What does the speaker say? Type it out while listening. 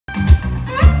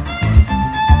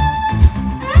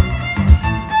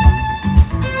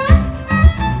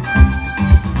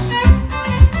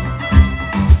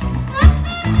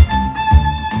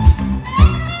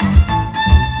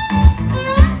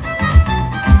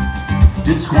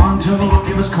Did Squanto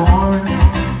give us corn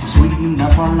to sweeten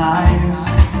up our lives?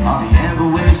 Are the amber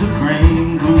waves of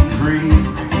grain gluten-free?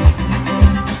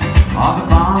 Are the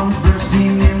bombs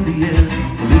bursting in the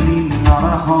air, polluting all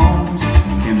our homes?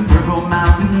 In the purple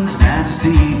mountains,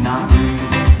 majesty not breathe?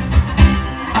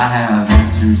 I have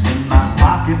answers in my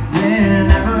pocket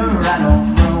whenever I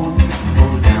don't know.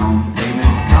 Pull down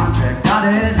payment contract,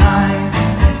 dotted line.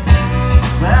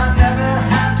 But I never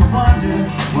have to wonder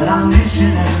what our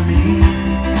mission ever means.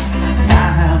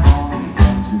 I have all the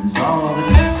answers all the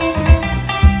time.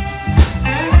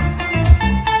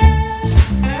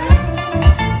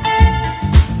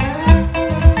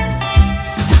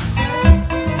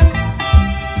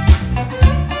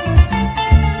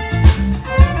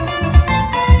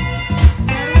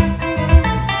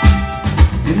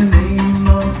 In the name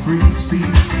of free speech,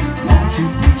 won't you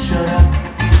please shut up?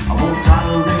 I won't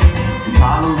tolerate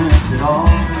intolerance at all.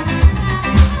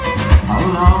 I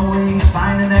will always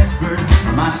find an expert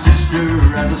or my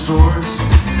sister as a source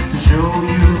to show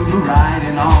you the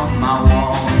writing on my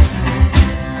wall.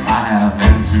 I have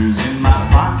answers in my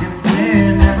pocket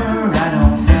whenever I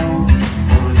don't know.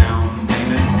 For a down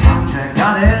payment contract,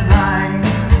 dotted line.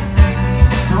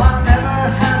 So I never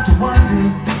have to wonder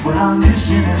what our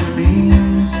mission ever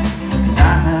means, 'cause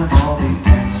I have all the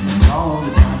answers all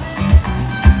the time.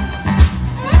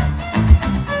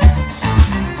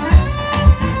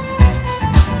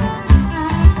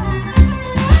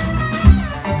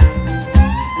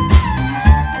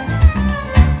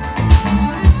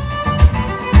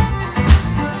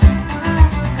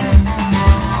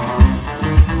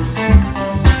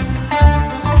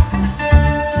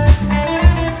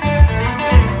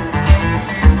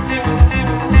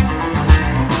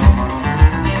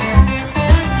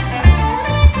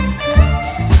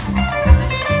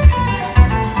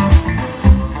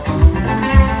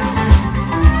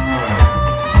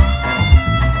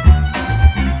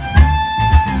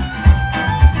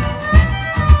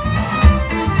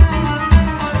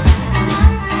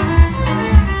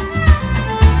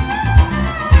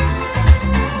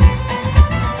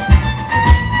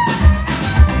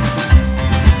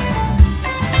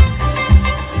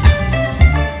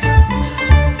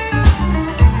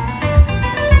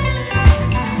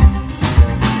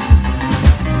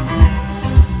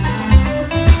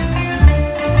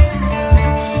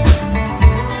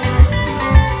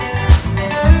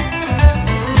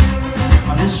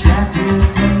 Distracted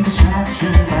from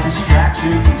distraction by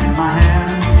distractions in my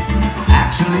hand.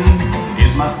 Actually,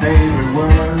 is my favorite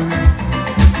word.